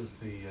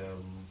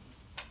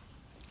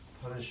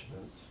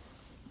punishment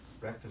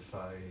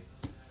rectify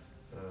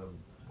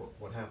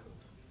what happened?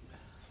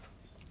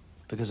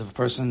 Because if a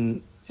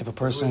person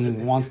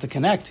wants to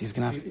connect, he's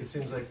going to have to. It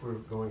seems like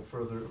we're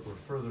further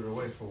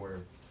away from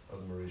where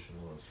Adam Rishon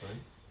was, right?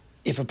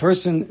 If a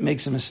person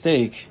makes a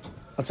mistake,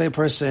 let's say a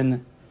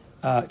person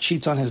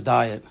cheats on his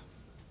diet,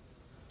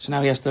 so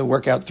now he has to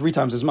work out 3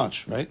 times as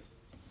much, right?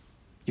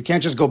 You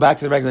can't just go back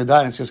to the regular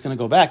diet and it's just going to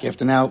go back. You have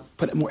to now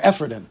put more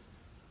effort in.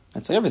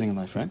 That's like everything in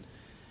life, right?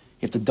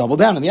 You have to double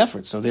down on the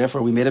effort. So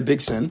therefore, we made a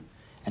big sin,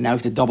 and now we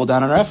have to double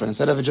down on our effort.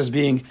 Instead of it just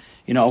being,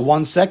 a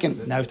 1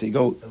 second, now we have to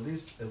go. At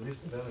least the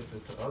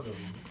benefit to Adam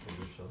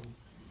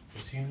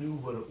is he knew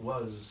what it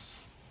was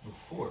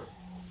before.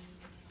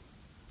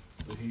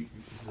 So he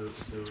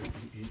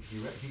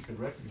could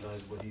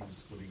recognize what he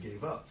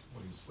gave up,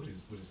 what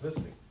he's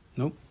missing.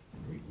 Nope.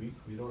 We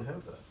don't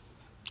have that.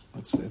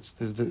 This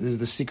is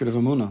the secret of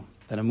Amunah,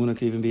 that Amunah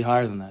can even be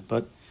higher than that.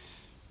 But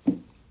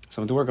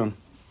something to work on.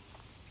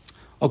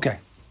 Okay,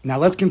 now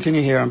let's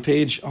continue here on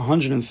page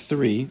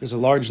 103. There's a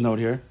large note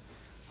here.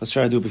 Let's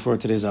try to do it before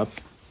today's up.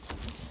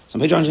 So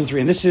on page 103,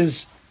 and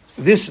this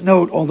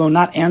note, although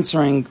not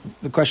answering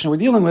the question we're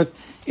dealing with,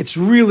 it's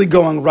really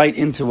going right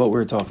into what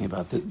we're talking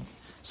about.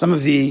 Some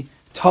of the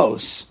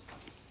toes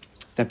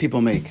that people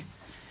make.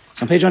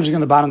 So on page 103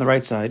 on the bottom, the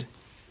right side,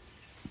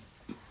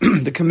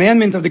 the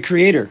commandment of the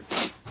Creator,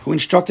 who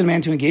instructed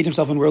man to engage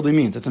himself in worldly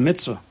means. It's a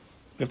mitzvah.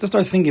 We have to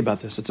start thinking about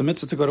this. It's a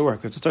mitzvah to go to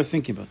work. We have to start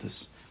thinking about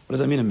this. What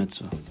does that mean, a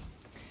mitzvah?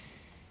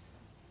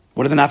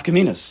 What are the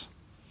nafkaminas?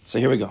 So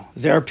here we go.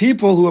 There are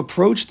people who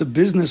approach the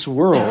business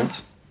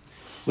world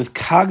with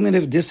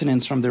cognitive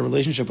dissonance from their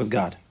relationship with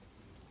God.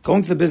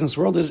 Going to the business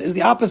world is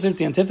the opposite. It's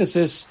the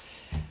antithesis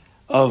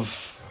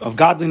of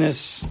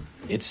godliness.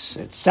 It's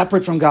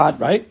separate from God,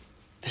 right?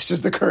 This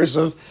is the curse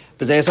of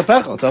b'zeyas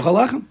hapechel, tochel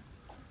lechem.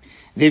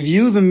 They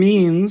view the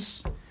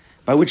means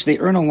by which they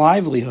earn a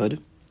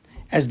livelihood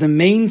as the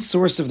main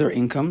source of their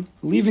income,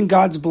 leaving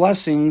God's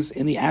blessings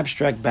in the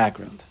abstract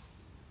background.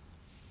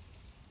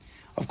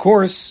 Of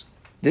course,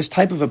 this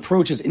type of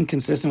approach is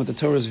inconsistent with the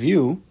Torah's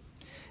view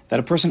that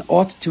a person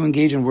ought to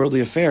engage in worldly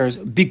affairs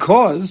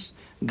because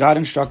God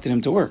instructed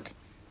him to work,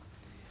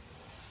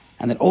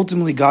 and that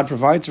ultimately God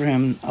provides for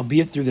him,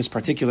 albeit through this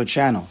particular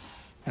channel.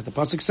 As the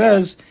pasuk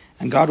says,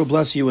 and God will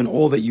bless you in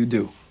all that you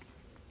do.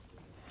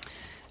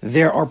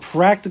 There are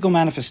practical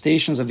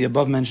manifestations of the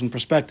above-mentioned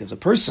perspectives. A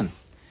person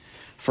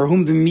for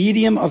whom the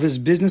medium of his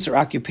business or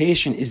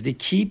occupation is the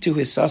key to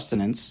his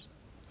sustenance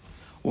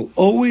will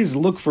always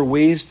look for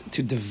ways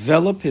to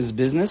develop his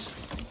business,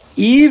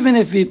 even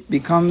if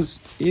it comes,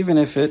 page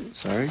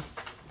 104,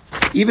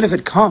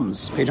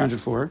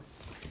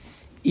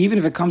 even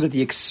if it comes at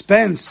the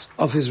expense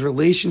of his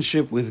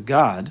relationship with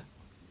God,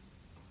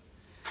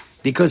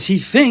 because he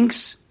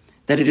thinks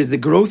that it is the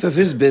growth of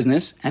his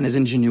business and his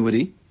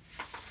ingenuity,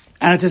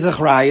 and it's his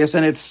achrayas,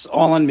 and it's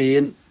all on me,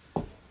 and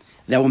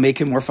that will make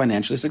him more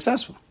financially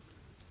successful.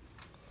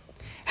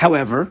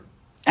 However,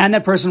 and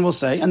that person will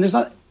say, and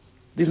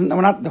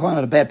we're not calling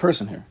it a bad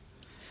person here.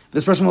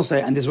 This person will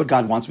say, and this is what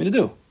God wants me to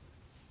do.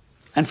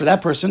 And for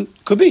that person,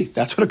 could be.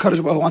 That's what a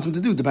Kadosh Baruch Hu wants him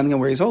to do, depending on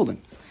where he's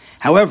holding.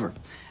 However,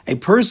 a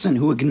person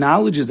who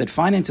acknowledges that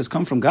finances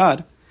come from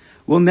God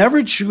will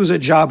never choose a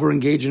job or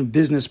engage in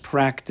business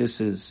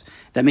practices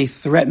that may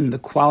threaten the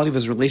quality of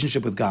his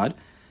relationship with God,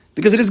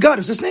 because it is God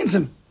who sustains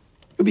him.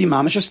 It would be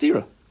mamash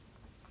astira.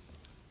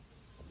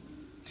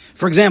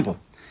 For example,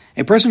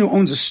 a person who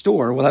owns a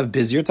store will have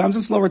busier times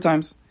and slower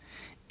times.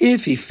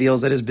 If he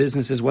feels that his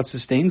business is what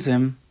sustains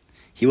him,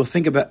 he will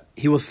think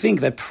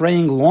that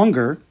praying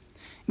longer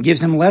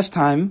gives him less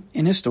time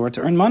in his store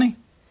to earn money.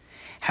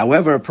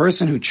 However, a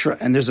person who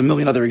and there's a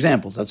million other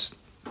examples. That's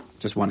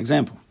just one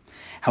example.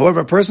 However,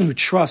 a person who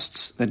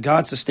trusts that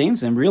God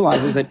sustains him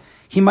realizes that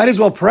he might as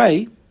well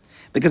pray,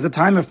 because the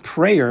time of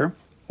prayer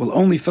will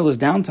only fill his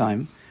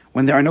downtime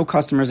when there are no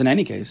customers in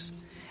any case,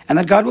 and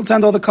that God will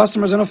send all the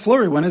customers in a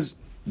flurry when his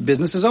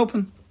business is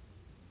open.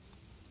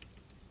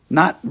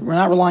 We're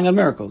not relying on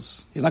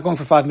miracles. He's not going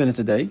for 5 minutes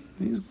a day.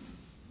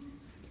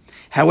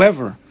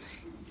 However,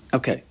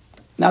 Okay.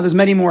 Now there's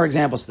many more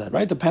examples to that,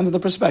 right? Depends on the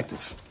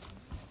perspective.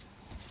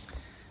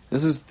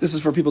 This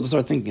is for people to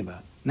start thinking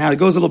about. Now he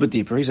goes a little bit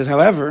deeper. He says,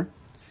 however,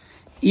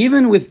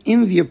 even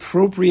within the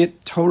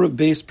appropriate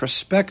Torah-based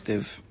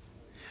perspective,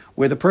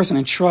 where the person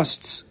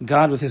entrusts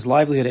God with his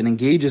livelihood and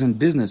engages in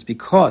business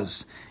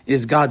because it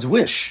is God's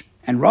wish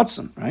and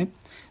ratzon, right,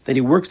 that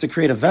he works to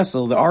create a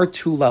vessel, there are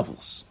two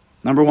levels.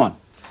 Number one,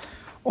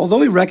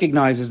 although he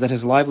recognizes that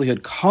his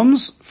livelihood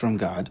comes from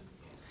God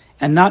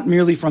and not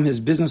merely from his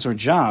business or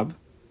job,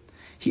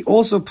 he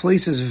also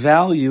places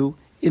value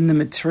in the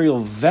material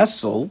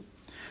vessel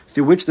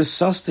through which the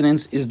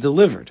sustenance is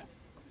delivered.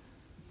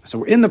 So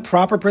we're in the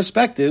proper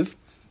perspective,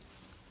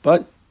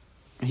 but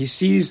he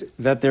sees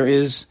that there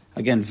is,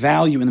 again,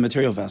 value in the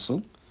material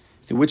vessel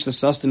through which the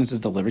sustenance is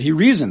delivered. He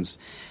reasons,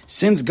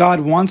 since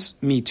God wants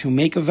me to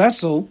make a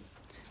vessel,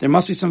 there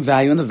must be some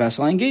value in the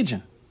vessel I engage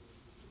in.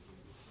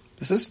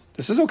 This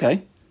is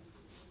okay.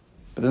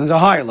 But then there's a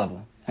higher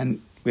level,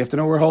 and we have to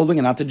know where we're holding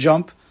and not to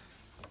jump.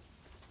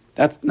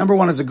 That's number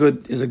one is a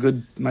good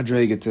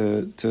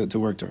madrega to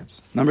work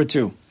towards. Number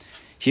two,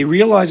 he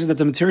realizes that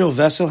the material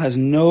vessel has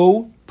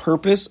no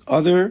purpose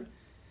other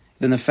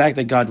than the fact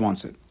that God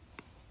wants it.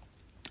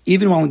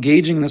 Even while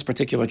engaging in this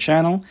particular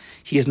channel,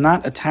 he is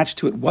not attached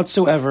to it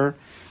whatsoever.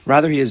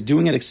 Rather, he is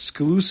doing it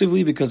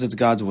exclusively because it's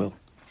God's will.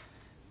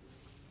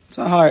 It's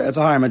a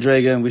higher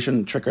madrega, and we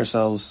shouldn't trick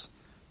ourselves.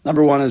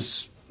 Number one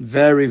is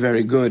very,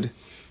 very good.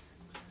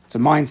 It's a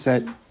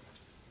mindset.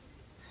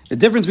 The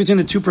difference between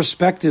the two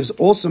perspectives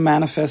also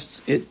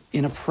manifests it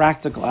in a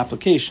practical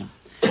application.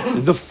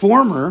 The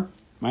former,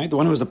 right, the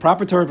one who has the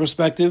proper Torah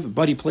perspective,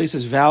 but he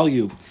places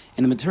value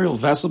in the material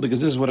vessel because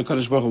this is what a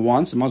Kadosh Baruch Hu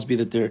wants. It must be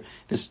that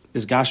this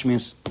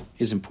Gashmias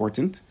is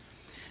important.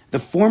 The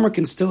former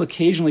can still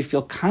occasionally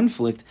feel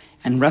conflict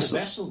and wrestle.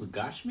 Is the vessel the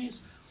Gashmias,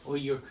 or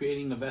you're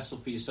creating a vessel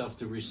for yourself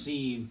to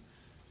receive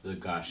the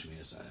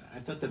Gashmias? I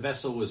thought the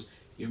vessel was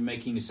you're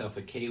making yourself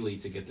a keli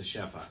to get the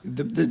shefa.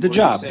 The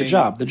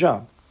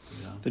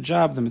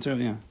job, the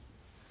material, yeah.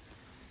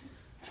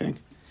 I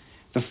think.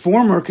 The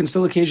former can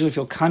still occasionally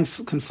feel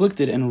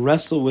conflicted and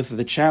wrestle with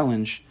the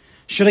challenge.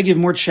 Should I give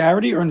more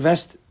charity or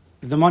invest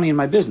the money in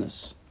my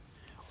business?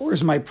 Or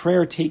is my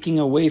prayer taking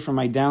away from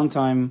my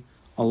downtime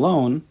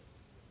alone?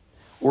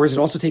 Or is it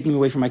also taking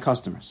away from my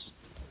customers?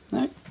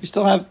 Right? You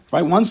still have,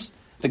 right, once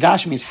the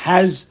Gashmis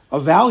has a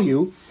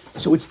value,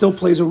 so it still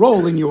plays a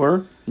role in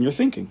your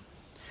thinking.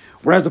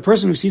 Whereas the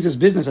person who sees his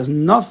business as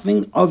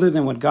nothing other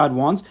than what God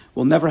wants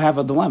will never have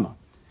a dilemma.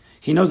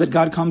 He knows that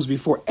God comes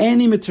before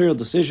any material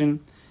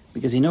decision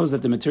because he knows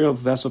that the material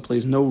vessel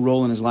plays no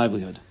role in his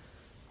livelihood.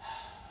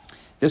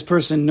 This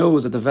person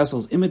knows that the vessel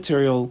is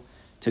immaterial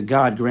to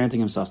God,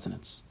 granting him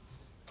sustenance.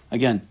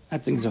 Again, I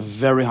think it's a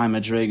very high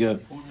madrega.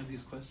 He won't have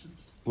these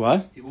questions?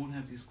 What? He won't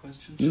have these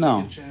questions?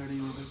 No. Should I give charity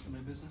or invest in my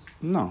business?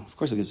 No, of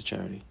course it gives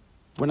charity.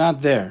 We're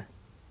not there.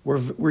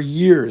 We're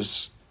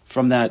years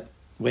from that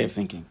way of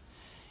thinking.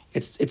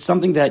 It's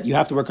something that you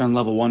have to work on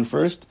level 1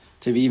 first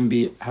to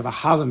even have a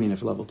havamina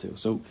for level 2.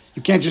 So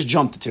you can't just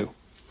jump to 2.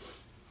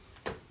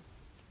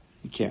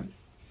 You can't.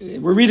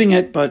 We're reading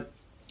it, but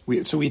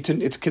it's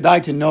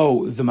kedai to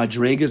know the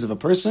madregas of a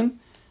person.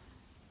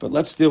 But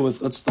let's deal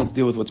with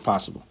what's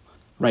possible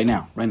right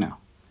now.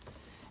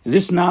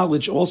 This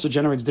knowledge also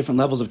generates different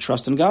levels of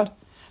trust in God.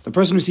 The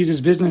person who sees his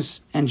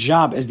business and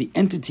job as the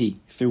entity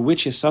through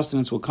which his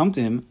sustenance will come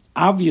to him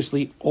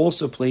obviously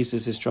also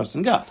places his trust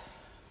in God.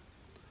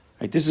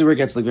 Right? This is where it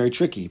gets very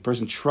tricky. A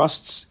person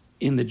trusts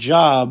in the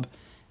job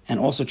and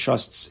also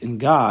trusts in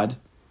God.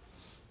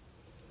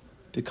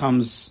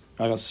 Becomes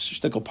a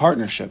shtickle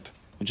partnership,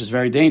 which is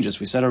very dangerous.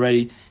 We said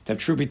already, to have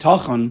true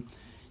bitachon,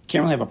 you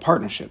can't really have a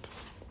partnership.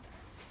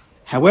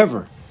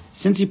 However,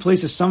 since he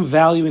places some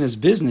value in his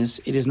business,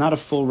 it is not a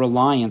full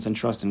reliance and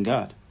trust in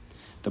God.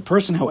 The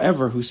person,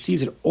 however, who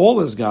sees it all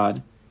as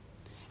God,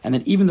 and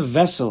that even the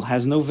vessel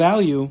has no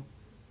value,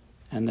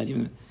 and that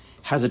even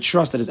has a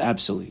trust that is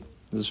absolute.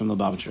 This is from the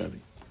Lubavitch Rebbe.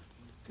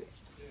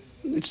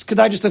 It's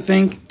kedai just to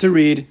think, to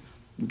read.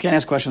 You can't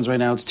ask questions right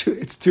now. It's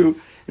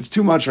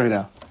too much right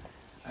now.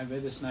 I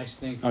read this nice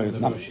thing from the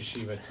Rosh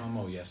Hashiva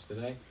Tomo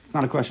yesterday. It's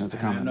not a question; it's a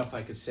comment. I don't know if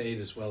I could say it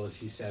as well as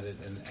he said it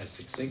and as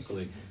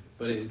succinctly,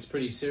 but it's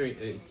pretty serious.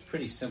 It's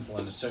pretty simple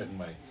in a certain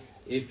way.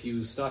 If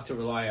you start to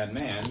rely on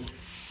man,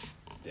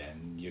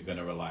 then you're going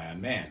to rely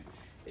on man.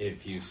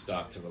 If you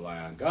start to rely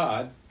on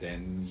God,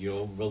 then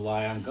you'll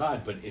rely on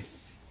God. But if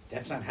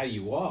that's not how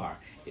you are,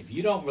 if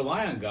you don't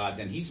rely on God,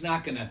 then He's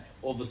not going to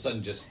all of a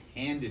sudden just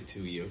hand it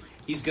to you.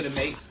 He's going to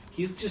make.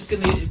 He's just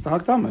going to. It's the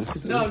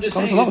Hakdama. No, I'm just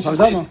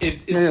saying.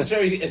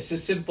 It's a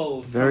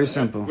simple. Very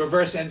simple.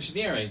 Reverse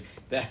engineering.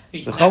 That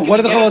what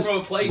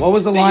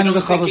was the line of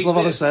the Chavos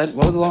Lavav said?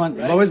 What was the line?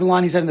 Right? What was the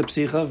line he said in the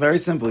Psicha? Very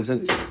simple. He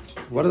said,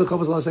 "What did the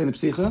Chavos Lavav say in the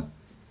Psicha?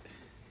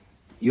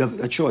 You have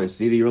a choice.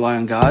 Either you rely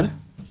on God,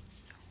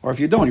 or if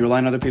you don't, you rely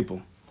on other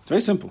people. It's very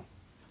simple.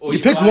 Or you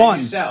pick rely one. On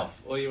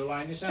yourself, or you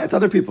rely on yourself. That's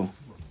other people.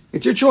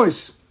 It's your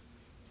choice.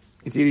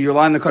 It's either you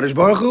rely on the Kadosh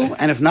Baruch Hu,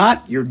 and if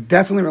not, you're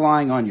definitely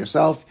relying on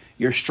yourself,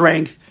 your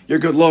strength, your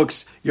good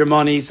looks, your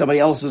money, somebody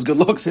else's good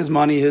looks, his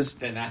money, his...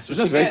 Then that's So what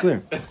it's very you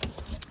clear. get.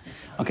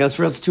 Okay,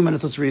 let's 2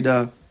 minutes. Let's read...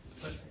 But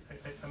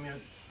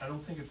I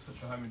don't think it's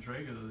such a high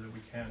madrega that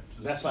we can't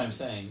just... That's what I'm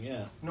saying,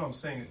 yeah. No, I'm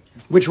saying...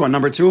 It's, Which one?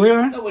 Number 2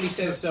 here? No, what he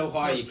said is so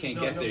high you can't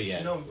get there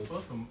yet. No, both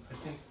of them.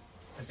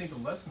 I think the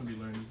lesson we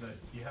learned is that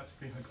you have to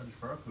bring HaKadosh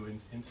Baruch Hu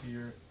into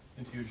your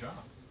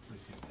job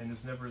with you, and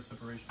there's never a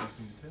separation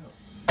between the two.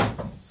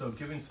 So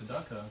giving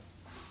tzedakah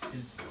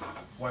is,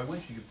 why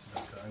wouldn't you give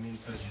tzedakah? I mean,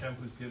 so Hashem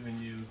who's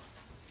given you,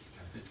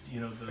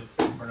 the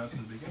Parnassa to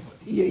begin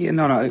with. Yeah,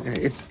 no. Okay.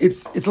 It's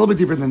a little bit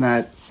deeper than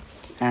that,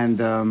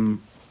 and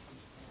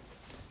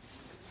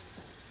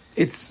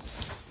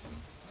it's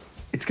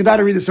good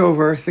to read this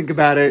over. Think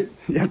about it.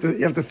 You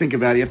have to think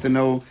about it. You have to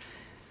know.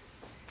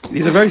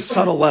 These are very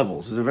subtle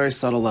levels.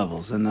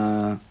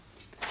 And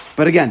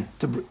but again,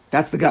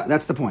 that's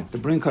the point. To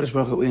bring Kadosh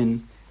Baruch Hu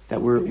in,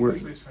 that we're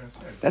That's what he's trying to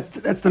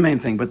say. that's the main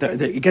thing. But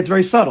it gets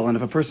very subtle. And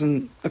if a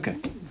person, okay,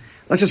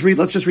 let's just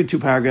read 2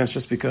 paragraphs,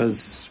 just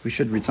because we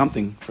should read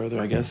something further.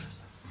 I guess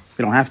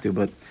we don't have to.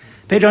 But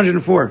page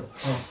 104.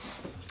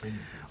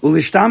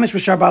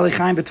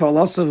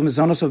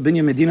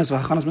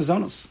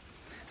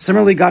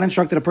 Similarly, God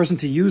instructed a person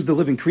to use the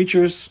living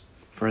creatures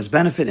for his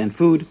benefit and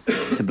food,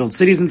 to build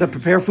cities and to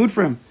prepare food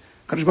for him.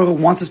 Kadosh Baruch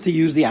Hu wants us to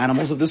use the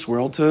animals of this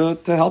world to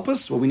help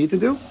us, what we need to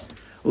do.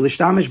 He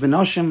instructed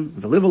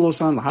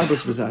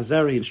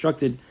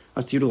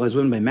us to utilize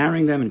women by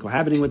marrying them and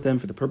cohabiting with them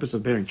for the purpose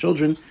of bearing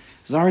children.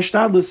 This is our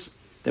hishtadlus,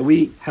 that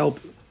we help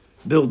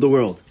build the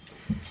world.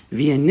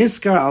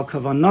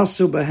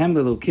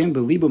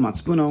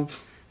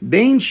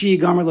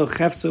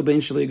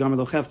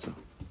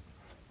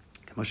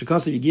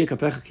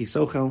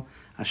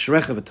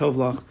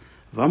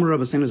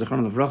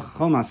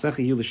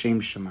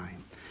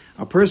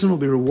 A person will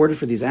be rewarded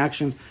for these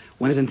actions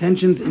when his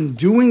intentions in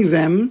doing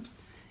them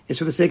is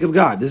for the sake of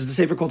God. This is a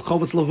sefer called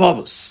Chovos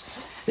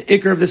Levavos. The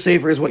ikar of the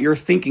sefer is what you're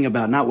thinking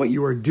about, not what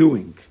you are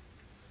doing.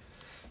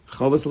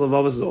 Chovos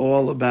Levavos is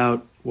all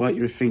about what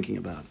you're thinking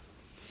about.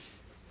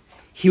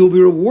 He will be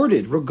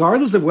rewarded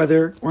regardless of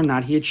whether or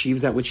not he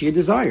achieves that which he had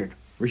desired.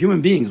 We're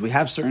human beings. We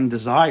have certain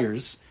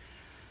desires,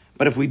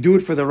 but if we do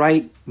it for the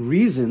right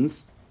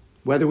reasons,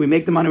 whether we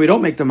make the money or we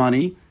don't make the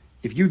money,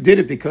 if you did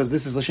it because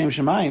this is L'Shem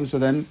Shemayim, so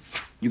then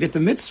you get the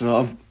mitzvah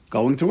of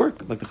going to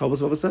work, like the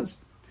Chovos Levavos says.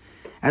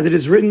 As it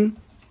is written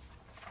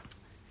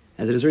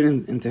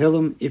in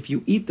Tehillim, if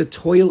you eat the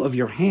toil of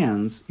your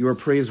hands, you are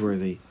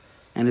praiseworthy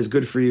and is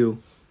good for you.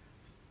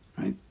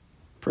 Right?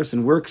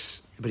 Person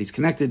works, but he's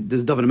connected. This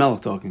is David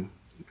HaMelech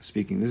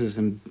speaking. This is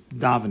him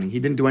davening. He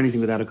didn't do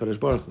anything without a Kadosh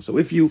Baruch Hu. So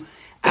if you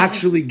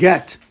actually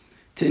get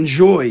to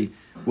enjoy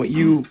what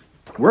you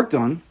worked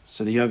on,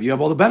 so that you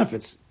have all the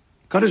benefits,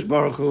 Kadosh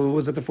Baruch Hu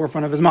was at the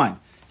forefront of his mind.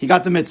 He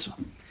got the mitzvah.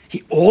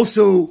 He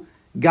also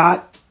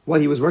got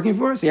what he was working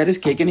for, so he had his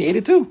cake and he ate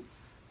it too.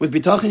 With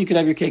bitachon, you could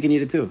have your cake and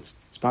eat it too.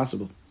 It's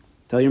possible.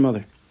 Tell your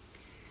mother.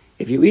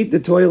 If you eat the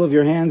toil of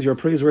your hands, you are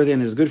praiseworthy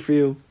and it is good for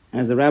you.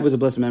 And as the rabbis of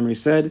blessed memory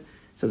said, it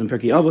says in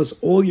Pirkei Avos,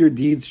 all your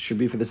deeds should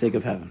be for the sake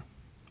of heaven.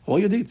 All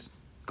your deeds.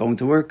 Going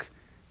to work,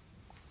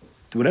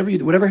 do whatever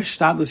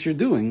hishtadlus you're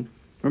doing,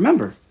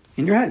 remember,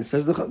 in your head, it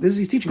says, this is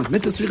his teaching, it's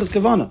mitzvah srichas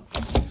kavana.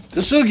 It's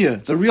a sugya.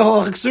 It's a real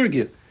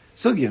halachic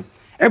sugya.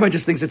 Everybody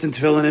just thinks it's in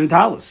tefillin and in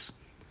talis.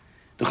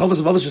 The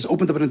Chovos Levavos just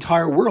opened up an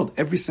entire world.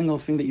 Every single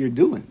thing that you're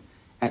doing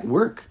at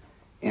work,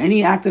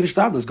 any act of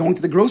hishtadlus, going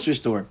to the grocery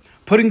store,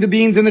 putting the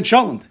beans in the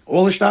cholent,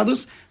 all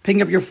hishtadlus,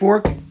 picking up your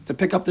fork to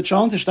pick up the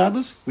cholent,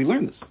 hishtadlus, we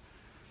learned this.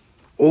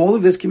 All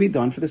of this can be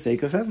done for the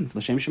sake of heaven, for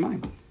L'Shem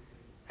Shemayim.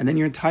 And then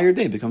your entire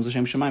day becomes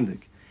L'Shem Shemayim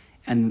dik.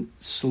 And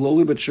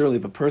slowly but surely,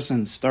 if a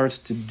person starts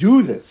to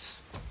do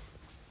this,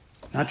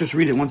 not just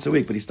read it once a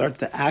week, but he starts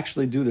to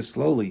actually do this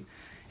slowly.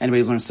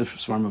 Anybody who learns the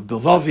Svarim of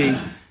Bilvavi,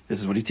 this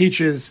is what he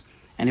teaches.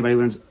 Anybody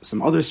learns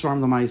some other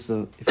Svarim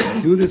L'Maisa, if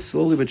you do this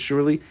slowly but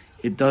surely,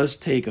 it does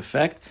take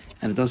effect,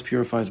 and it does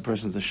purify a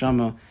person's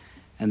neshama,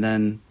 and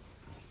then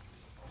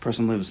a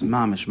person lives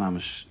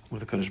mamish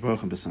with the Kadosh Baruch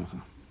Hu and b'simcha.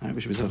 All right, we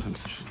should be zochim.